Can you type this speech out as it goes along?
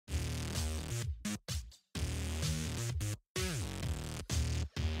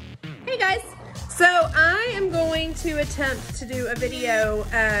guys, so I am going to attempt to do a video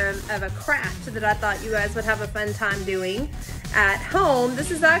of a craft that I thought you guys would have a fun time doing at home.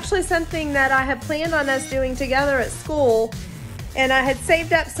 This is actually something that I had planned on us doing together at school, and I had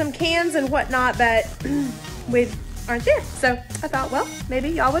saved up some cans and whatnot, but we aren't there. So I thought, well, maybe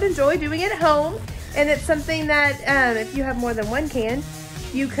y'all would enjoy doing it at home, and it's something that if you have more than one can,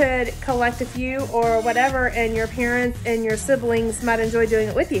 you could collect a few or whatever, and your parents and your siblings might enjoy doing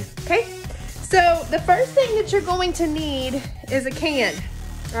it with you, okay? So the first thing that you're going to need is a can,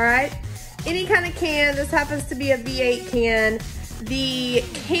 all right? Any kind of can. This happens to be a V8 can. The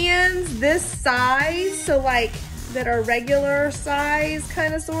cans this size, so like that are regular size,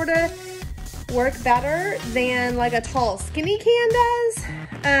 kind of, sort of, work better than like a tall skinny can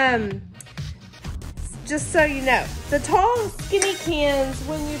does. Just so you know, the tall skinny cans,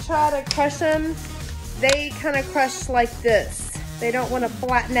 when you try to crush them, they kind of crush like this. They don't want to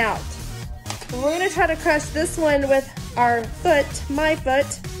flatten out. But we're going to try to crush this one with our foot, my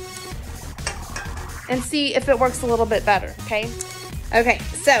foot, and see if it works a little bit better, okay? Okay,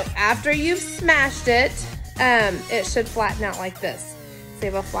 so after you've smashed it, it should flatten out like this. So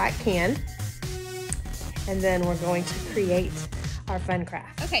you have a flat can, and then we're going to create our fun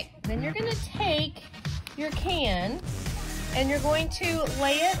craft. Okay, then you're going to take your can and you're going to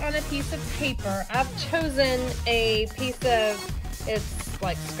lay it on a piece of paper. I've chosen a piece of, it's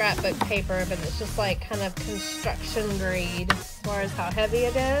like scrapbook paper, but it's just like kind of construction grade as far as how heavy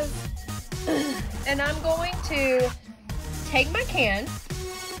it is. And I'm going to take my can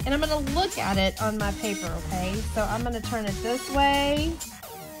and I'm going to look at it on my paper, okay? So I'm going to turn it this way,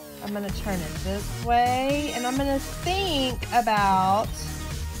 I'm going to turn it this way, and I'm going to think about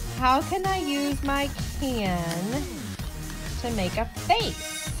how can I use my can to make a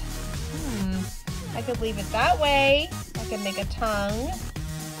face? I could leave it that way. I could make a tongue.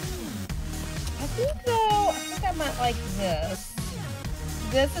 I think I might like this.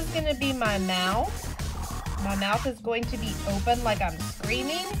 This is going to be my mouth. My mouth is going to be open like I'm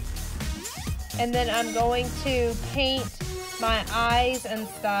screaming. And then I'm going to paint my eyes and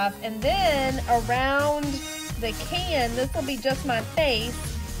stuff. And then around the can, this will be just my face.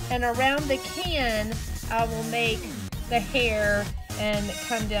 And around the can, I will make the hair and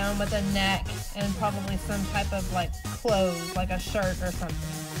come down with a neck and probably some type of like clothes, like a shirt or something.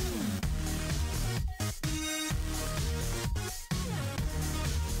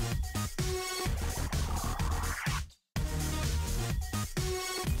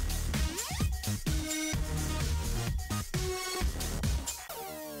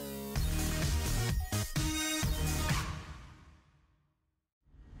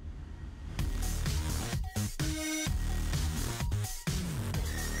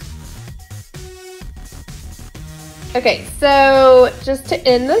 Okay, so just to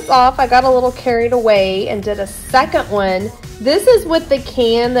end this off, I got a little carried away and did a second one. This is with the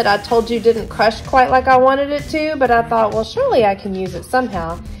can that I told you didn't crush quite like I wanted it to, but I thought, well, surely I can use it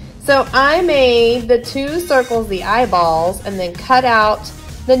somehow. So I made the two circles, the eyeballs, and then cut out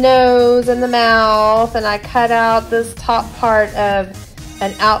the nose and the mouth, and I cut out this top part of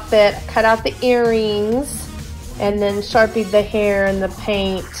an outfit, I cut out the earrings, and then Sharpied the hair and the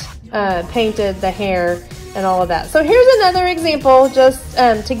paint, painted the hair and all of that. So here's another example, just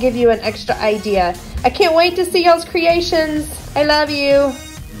to give you an extra idea. I can't wait to see y'all's creations. I love you.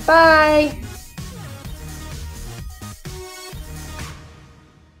 Bye.